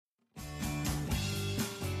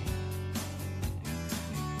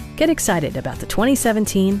Get excited about the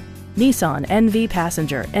 2017 Nissan NV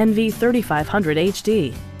Passenger NV3500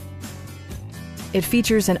 HD. It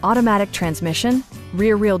features an automatic transmission,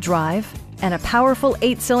 rear-wheel drive, and a powerful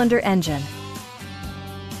 8-cylinder engine.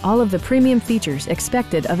 All of the premium features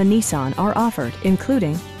expected of a Nissan are offered,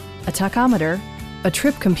 including a tachometer, a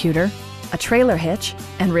trip computer, a trailer hitch,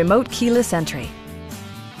 and remote keyless entry.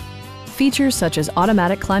 Features such as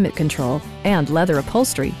automatic climate control and leather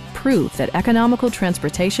upholstery prove that economical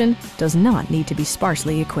transportation does not need to be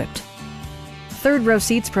sparsely equipped. Third-row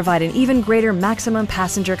seats provide an even greater maximum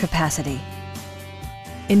passenger capacity.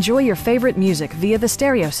 Enjoy your favorite music via the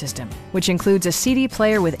stereo system, which includes a CD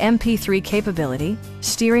player with MP3 capability,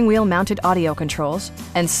 steering wheel mounted audio controls,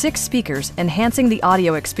 and 6 speakers enhancing the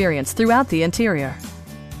audio experience throughout the interior.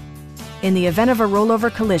 In the event of a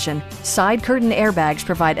rollover collision, side curtain airbags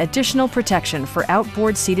provide additional protection for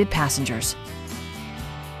outboard seated passengers.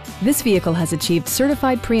 This vehicle has achieved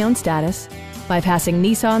certified pre-owned status by passing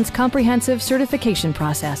Nissan's comprehensive certification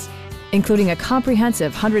process, including a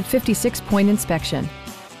comprehensive 156-point inspection.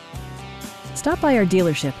 Stop by our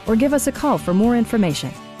dealership or give us a call for more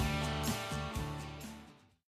information.